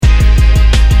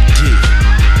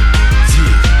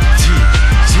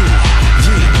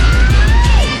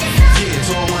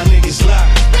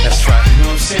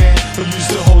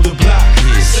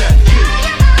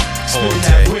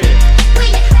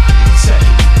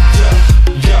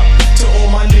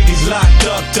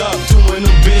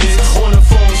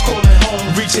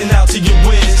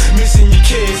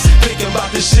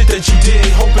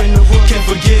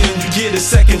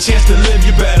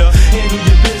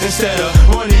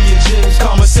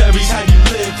Commissaries, how you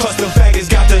live, plus the faggots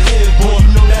got the hip. Boy,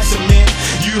 you know that's a man.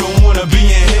 You don't wanna be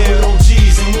in here with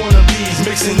OGs and wannabes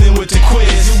mixing in with the quiz.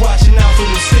 You're watching out for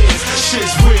the stairs.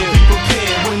 Shit's real. Be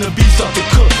prepared when the beef start to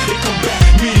cook. It come back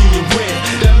medium rare.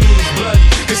 That means bloody.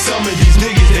 Cause some of these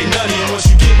niggas they nutty, and once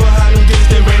you get behind them gates,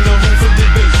 there ain't no room for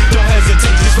debate. Don't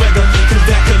hesitate, just regulate, cause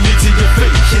that could lead to your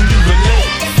fate. Can you relate?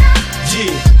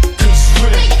 Yeah, cause it's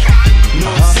real. Know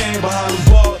what I'm saying? Behind the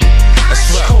ball. That's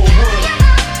right. Cold world.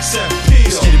 7 P.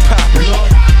 Let's get it poppin'.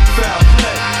 Foul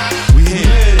play. We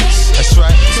here. That's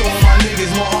right. So all my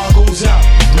niggas, my heart goes out.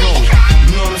 Bro,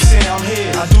 you know what I'm saying? I'm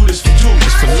here. I do this for you.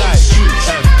 It's for life. Streets.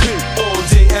 All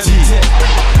day, every day.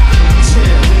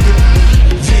 Yeah, nigga.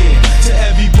 Yeah. To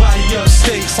everybody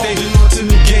upstate, holding on to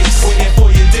the gates, waiting for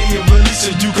your day of release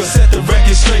so you can set the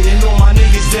record straight. And all my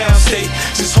niggas downstate,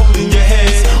 just holding your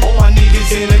heads. All my niggas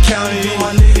in the county,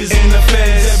 all my niggas in the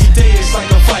feds. Every day it's like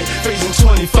a fight, facing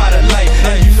 25 to light.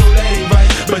 And you know that ain't right,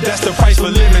 but that's the price for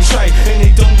living trite. And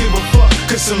they don't give a fuck,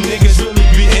 cause some niggas really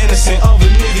be innocent. Other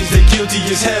niggas, they guilty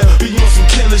as hell. Be on some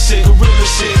killer shit, gorilla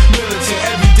shit, militant.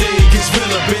 Every day it gets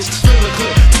realer, bitch. Fill a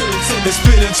clip to the tip and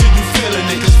spit until you feel it,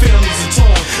 niggas. Feelings are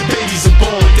torn.